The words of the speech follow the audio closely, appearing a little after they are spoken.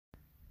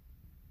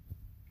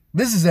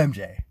This is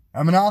MJ.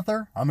 I'm an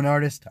author, I'm an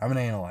artist, I'm an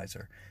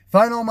analyzer.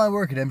 Find all my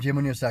work at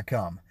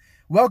mjmunoz.com.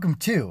 Welcome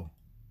to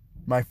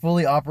my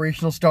fully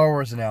operational Star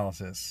Wars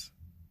analysis.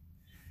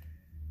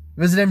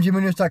 Visit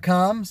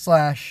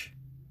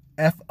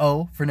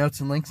mjmunoz.com/FO for notes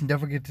and links, and don't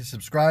forget to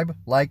subscribe,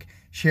 like,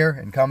 share,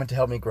 and comment to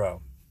help me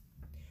grow.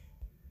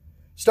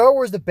 Star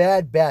Wars The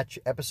Bad Batch,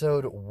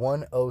 Episode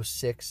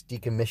 106,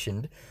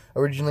 Decommissioned,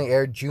 originally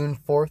aired June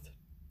 4th,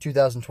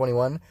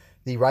 2021.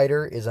 The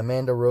writer is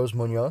Amanda Rose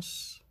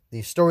Munoz.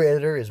 The story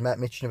editor is Matt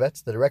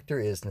Michnovetz. The director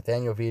is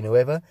Nathaniel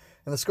Villanueva.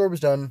 And the score was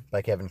done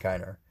by Kevin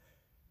Kiner.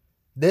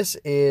 This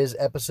is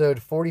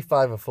episode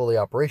 45 of Fully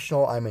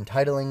Operational. I'm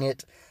entitling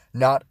it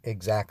Not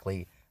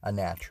Exactly a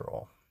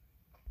Natural.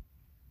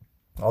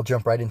 I'll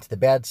jump right into the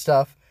bad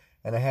stuff.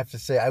 And I have to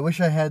say, I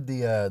wish I had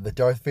the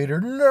Darth Vader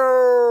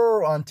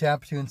no on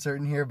tap to insert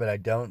in here, but I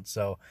don't.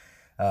 So,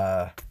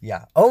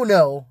 yeah. Oh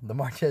no, the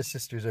Martez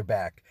sisters are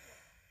back.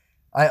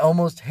 I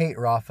almost hate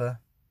Rafa.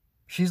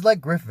 She's like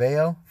Griff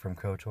Veo from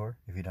KOTOR,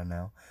 if you don't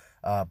know.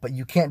 But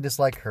you can't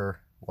dislike her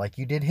like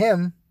you did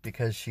him,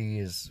 because she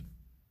is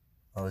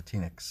a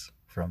Latinx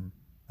from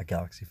a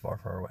galaxy far,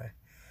 far away.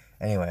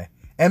 Anyway,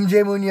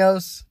 MJ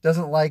Munoz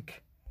doesn't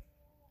like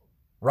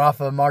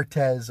Rafa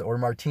Martez or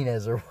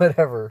Martinez or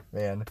whatever,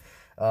 man.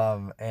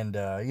 Come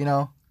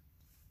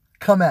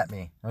at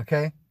me,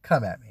 okay?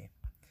 Come at me.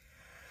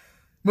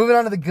 Moving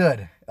on to the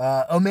good.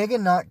 Omega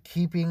not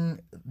keeping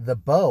the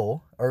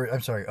bow,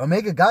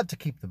 Omega got to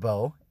keep the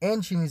bow,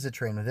 and she needs to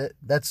train with it.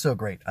 That's so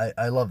great.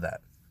 I love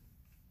that.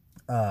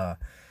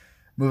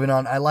 Moving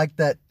on, I like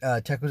that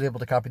Tech was able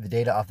to copy the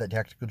data off that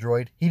tactical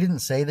droid. He didn't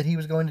say that he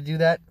was going to do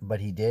that, but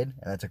he did,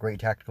 and that's a great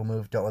tactical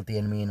move. Don't let the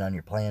enemy in on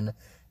your plan.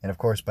 And of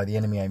course, by the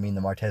enemy, I mean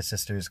the Martez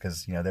sisters,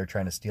 because, they're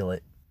trying to steal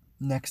it.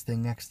 Next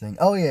thing.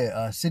 Oh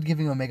yeah, Sid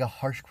giving Omega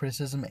harsh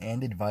criticism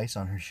and advice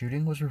on her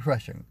shooting was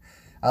refreshing.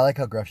 I like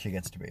how gruff she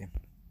gets to be.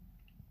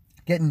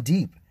 Getting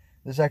deep.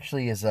 This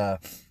actually is,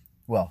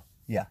 you'll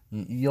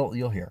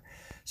hear.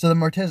 So the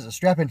Martez,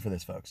 strap in for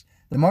this, folks.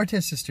 The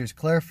Martez sisters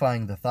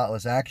clarifying the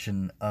thoughtless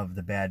action of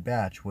the Bad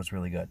Batch was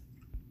really good.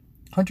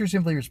 Hunter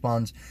simply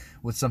responds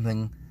with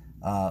something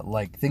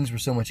like, things were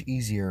so much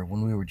easier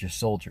when we were just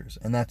soldiers.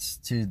 And that's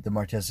to the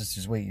Martez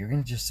sisters, wait, you're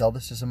going to just sell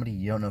this to somebody,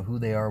 you don't know who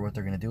they are, what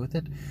they're going to do with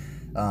it?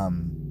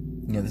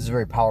 This is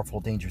very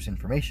powerful, dangerous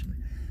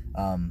information.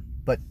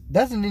 But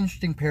that's an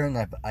interesting pairing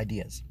of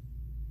ideas.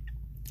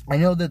 I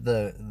know that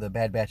the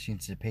Bad Batch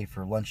needs to pay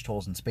for lunch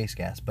tolls and space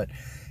gas, but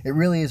it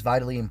really is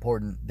vitally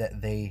important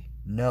that they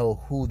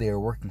know who they are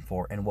working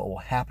for and what will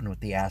happen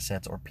with the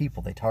assets or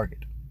people they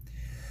target.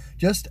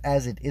 Just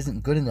as it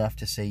isn't good enough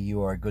to say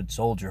you are a good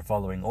soldier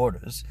following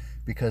orders,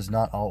 because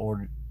not all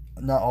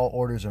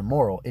orders are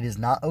moral, it is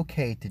not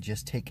okay to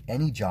just take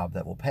any job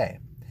that will pay.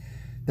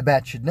 The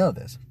Bat should know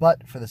this,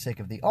 but for the sake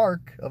of the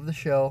arc of the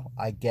show,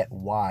 I get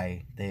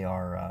why they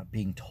are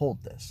being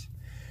told this.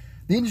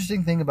 The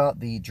interesting thing about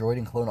the droid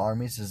and clone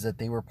armies is that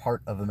they were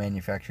part of a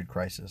manufactured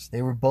crisis.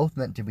 They were both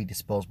meant to be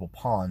disposable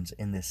pawns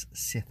in this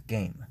Sith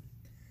game.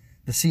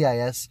 The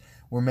CIS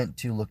were meant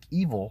to look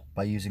evil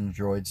by using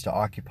droids to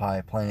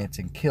occupy planets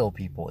and kill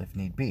people if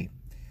need be.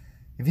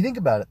 If you think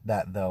about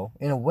that, though,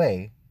 in a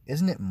way,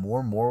 isn't it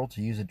more moral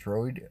to use a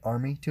droid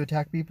army to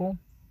attack people?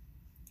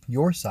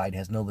 Your side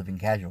has no living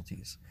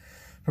casualties.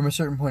 From a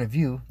certain point of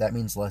view, that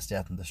means less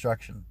death and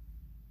destruction.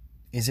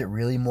 Is it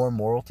really more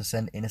moral to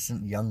send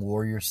innocent young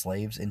warrior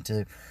slaves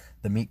into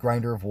the meat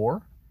grinder of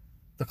war?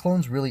 The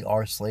clones really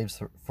are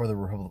slaves for the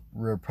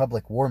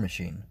Republic war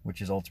machine,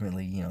 which is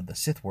ultimately, the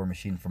Sith war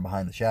machine from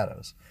behind the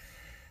shadows.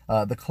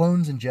 The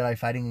clones and Jedi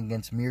fighting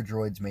against mere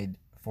droids made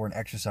for an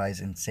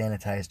exercise in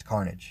sanitized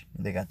carnage.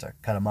 They got to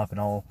cut them up in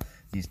all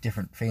these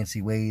different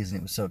fancy ways, and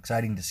it was so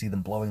exciting to see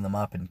them blowing them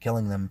up and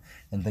killing them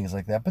and things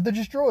like that. But they're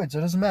just droids, so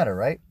it doesn't matter,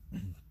 right?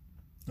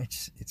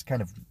 It's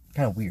kind of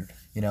weird,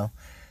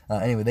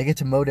 Anyway, they get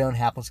to mow down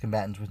hapless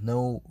combatants with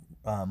no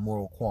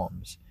moral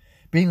qualms.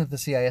 Being that the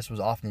CIS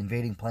was often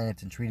invading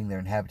planets and treating their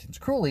inhabitants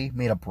cruelly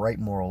made a bright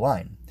moral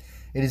line.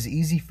 It is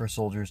easy for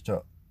soldiers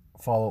to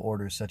follow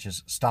orders such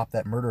as stop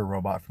that murder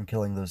robot from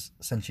killing those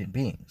sentient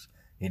beings.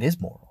 It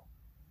is moral.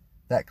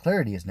 That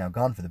clarity is now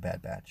gone for the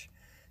Bad Batch.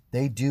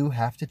 They do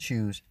have to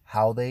choose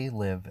how they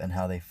live and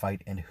how they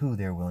fight and who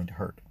they're willing to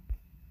hurt.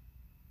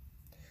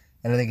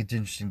 And I think it's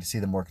interesting to see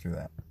them work through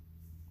that.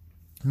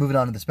 Moving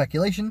on to the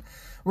speculation,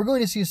 we're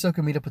going to see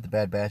Ahsoka meet up with the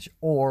Bad Batch,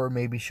 or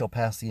maybe she'll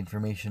pass the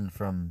information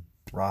from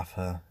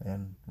Rafa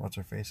and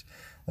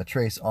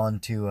Trace on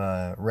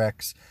to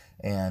Rex,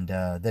 and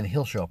then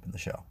he'll show up in the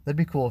show. That'd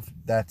be cool if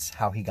that's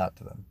how he got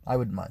to them. I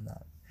wouldn't mind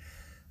that.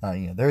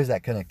 There is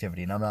that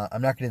connectivity, and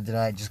I'm not going to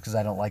deny it just because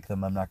I don't like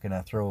them. I'm not going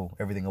to throw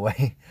everything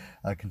away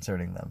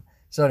concerning them.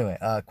 So anyway,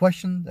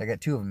 question. I got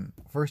two of them.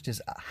 First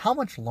is, how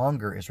much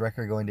longer is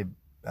Wrecker going to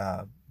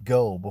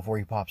go before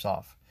he pops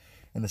off?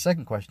 And the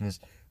second question is,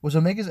 was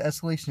Omega's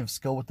escalation of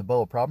skill with the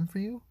bow a problem for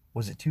you?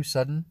 Was it too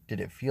sudden? Did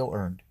it feel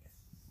earned?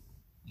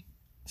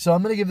 So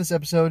I'm going to give this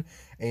episode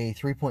a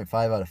 3.5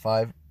 out of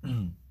 5.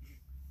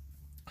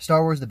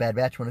 Star Wars The Bad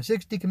Batch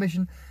 106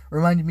 decommission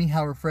reminded me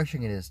how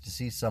refreshing it is to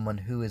see someone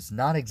who is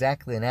not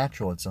exactly a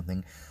natural at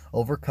something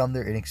overcome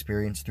their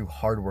inexperience through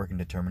hard work and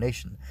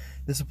determination.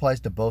 This applies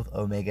to both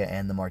Omega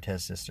and the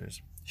Martez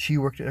sisters. She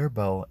worked at her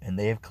bow, and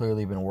they have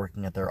clearly been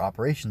working at their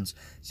operations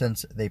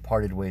since they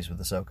parted ways with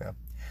Ahsoka.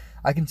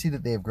 I can see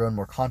that they have grown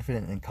more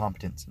confident and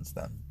competent since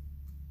then.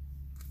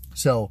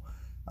 So,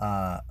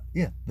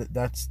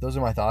 those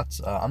are my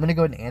thoughts. I'm going to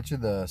go ahead and answer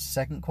the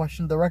second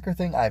question, the Wrecker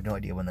thing. I have no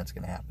idea when that's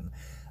going to happen.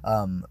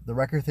 The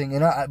Wrecker thing,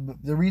 and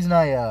the reason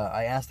I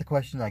asked the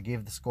question, I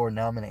gave the score,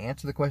 now I'm going to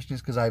answer the question,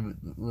 is because I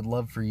would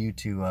love for you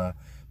to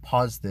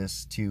pause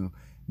this to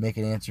make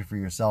an answer for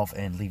yourself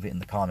and leave it in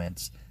the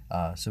comments,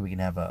 so we can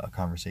have a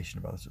conversation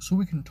about this, so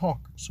we can talk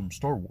some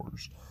Star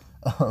Wars.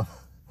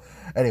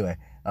 Anyway,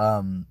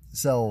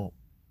 so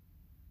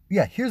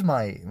yeah, here's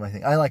my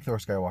thing. I like Thor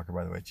Skywalker,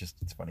 by the way.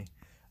 It's funny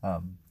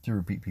to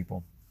repeat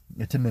people,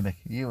 to mimic.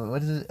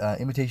 What is it?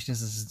 Imitation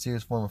is the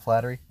sincerest form of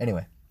flattery.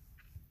 Anyway,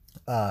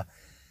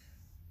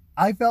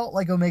 I felt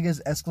like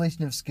Omega's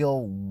escalation of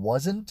skill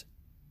wasn't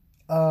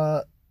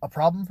a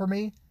problem for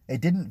me. It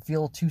didn't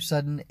feel too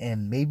sudden,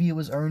 and maybe it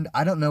was earned.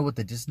 I don't know what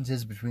the distance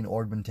is between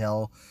Ord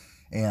Mantell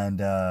and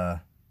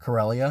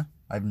Corellia.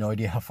 I have no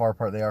idea how far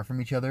apart they are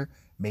from each other.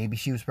 Maybe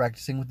she was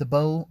practicing with the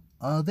bow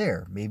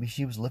there. Maybe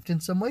she was lifting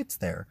some weights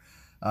there.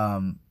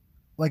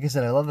 Like I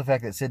said, I love the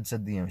fact that Sid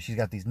said, she's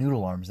got these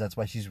noodle arms. That's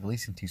why she's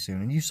releasing too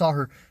soon. And you saw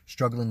her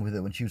struggling with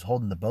it when she was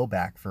holding the bow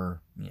back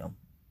for,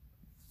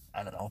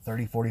 I don't know,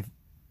 30,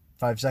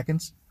 45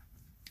 seconds.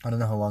 I don't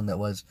know how long that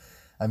was.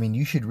 I mean,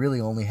 you should really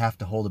only have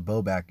to hold a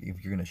bow back,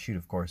 if you're going to shoot,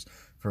 of course,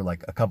 for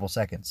like a couple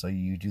seconds. So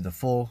you do the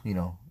full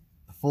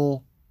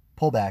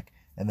pull back,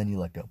 and then you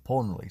let go.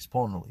 Pull and release,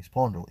 pull and release,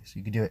 pull and release.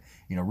 You can do it,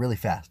 really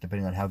fast,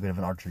 depending on how good of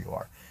an archer you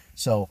are.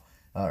 So,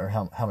 or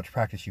how much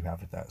practice you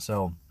have with that.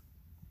 So,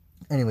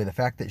 anyway, the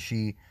fact that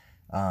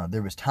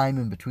there was time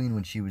in between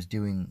when she was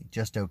doing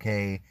just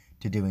okay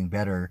to doing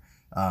better,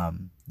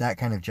 that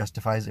kind of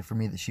justifies it for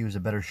me that she was a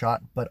better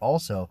shot. But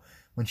also,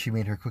 when she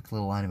made her quick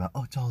little line about,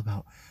 it's all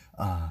about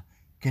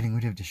getting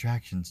rid of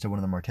distractions to one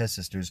of the Martez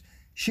sisters,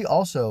 she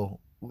was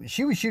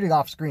shooting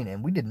off screen,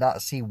 and we did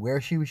not see where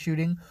she was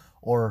shooting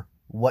or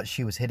what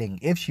she was hitting,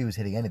 if she was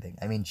hitting anything.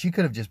 I mean, she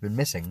could have just been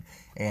missing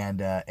and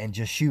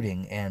just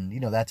shooting, and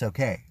that's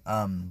okay.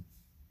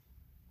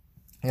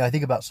 I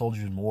think about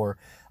soldiers in war.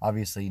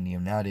 Obviously,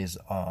 nowadays,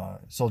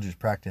 soldiers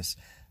practice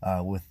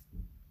with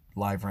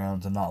live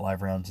rounds and not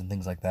live rounds and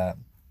things like that.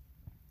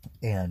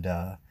 And,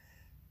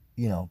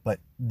 but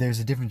there's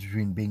a difference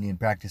between being in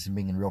practice and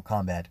being in real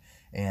combat.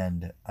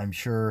 And I'm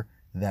sure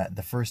that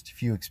the first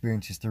few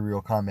experiences through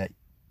real combat,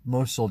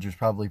 most soldiers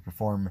probably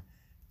perform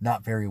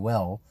not very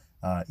well,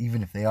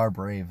 even if they are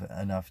brave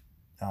enough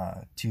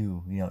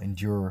to,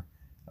 endure,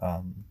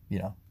 to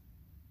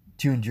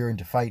endure and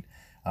to fight.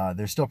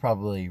 They're still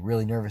probably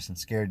really nervous and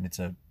scared, and it's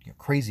a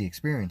crazy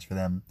experience for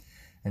them,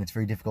 and it's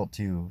very difficult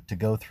to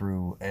go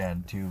through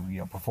and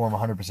to perform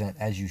 100%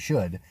 as you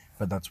should.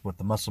 But that's what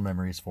the muscle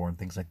memory is for and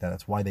things like that.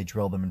 That's why they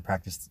drill them and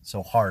practice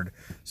so hard,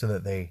 so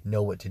that they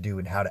know what to do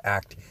and how to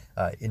act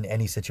in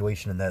any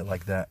situation, and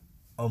that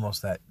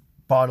almost that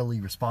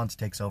bodily response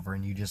takes over,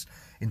 and you just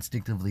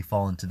instinctively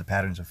fall into the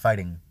patterns of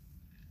fighting.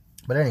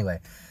 But anyway,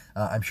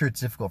 I'm sure it's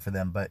difficult for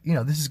them, but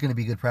this is going to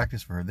be good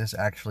practice for her. This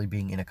actually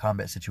being in a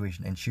combat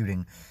situation and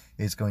shooting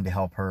is going to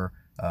help her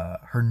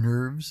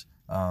nerves.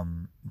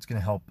 It's going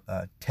to help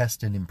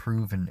test and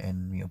improve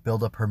and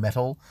build up her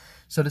mettle,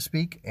 so to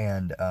speak,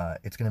 and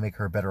it's going to make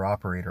her a better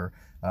operator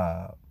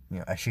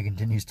as she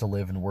continues to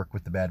live and work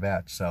with the Bad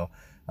Batch. So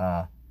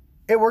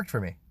it worked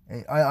for me.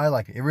 I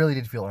liked it. It really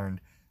did feel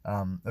earned.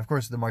 Of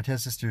course, the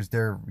Martez sisters,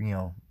 their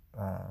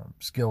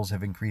skills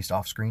have increased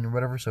off screen or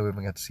whatever, so we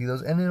haven't got to see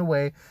those. And in a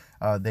way,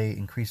 they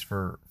increased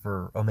for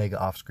Omega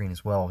off screen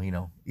as well.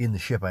 In the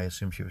ship, I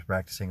assume she was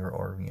practicing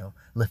or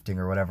lifting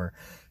or whatever.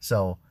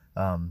 So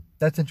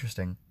that's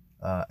interesting,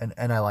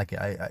 and I like it.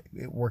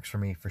 It works for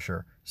me for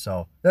sure.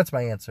 So that's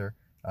my answer,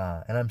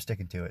 and I'm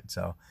sticking to it.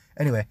 So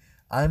anyway,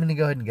 I'm going to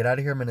go ahead and get out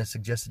of here. I'm going to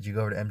suggest that you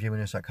go over to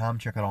mjmunoz.com,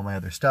 check out all my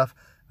other stuff.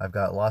 I've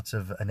got lots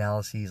of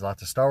analyses,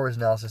 lots of Star Wars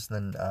analysis,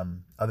 and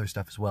then other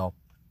stuff as well.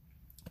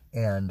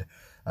 And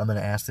I'm going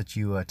to ask that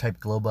you type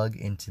Glowbug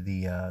into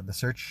the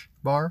search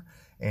bar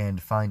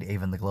and find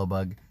Avon the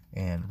Glowbug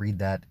and read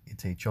that.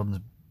 It's a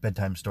children's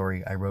bedtime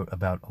story I wrote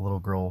about a little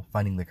girl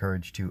finding the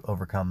courage to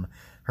overcome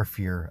her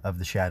fear of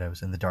the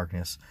shadows and the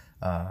darkness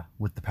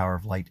with the power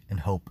of light and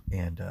hope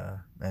and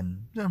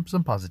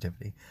some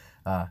positivity.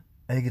 I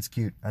think it's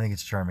cute. I think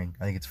it's charming.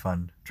 I think it's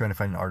fun. I'm trying to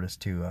find an artist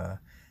to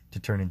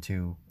turn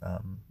into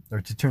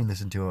or to turn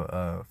this into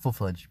a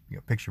full-fledged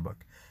picture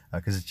book,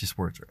 because it's just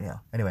words right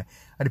now. Anyway,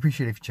 I'd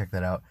appreciate it if you check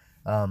that out.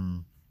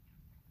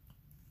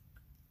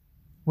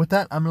 With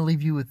that, I'm going to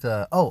leave you with...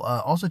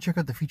 also check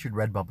out the featured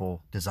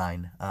Redbubble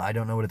design. I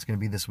don't know what it's going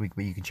to be this week,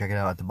 but you can check it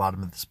out at the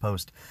bottom of this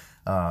post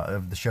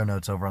of the show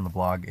notes over on the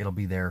blog. It'll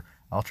be there.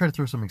 I'll try to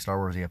throw something Star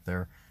Warsy up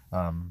there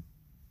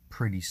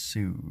pretty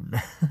soon.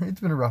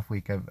 It's been a rough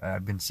week.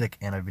 I've been sick,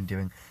 and I've been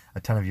doing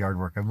a ton of yard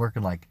work. I'm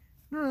working like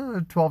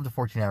 12 to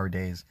 14 hour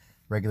days,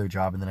 regular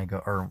job, and then I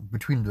go, or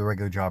between the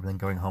regular job and then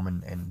going home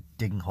and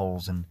digging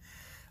holes and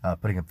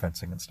putting up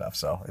fencing and stuff.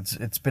 So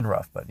it's been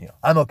rough, but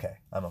I'm okay.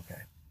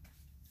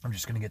 I'm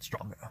just gonna get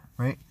stronger,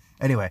 right?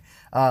 Anyway,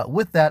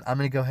 with that, I'm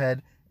gonna go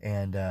ahead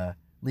and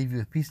leave you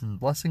with peace and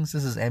blessings.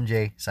 This is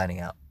MJ signing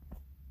out.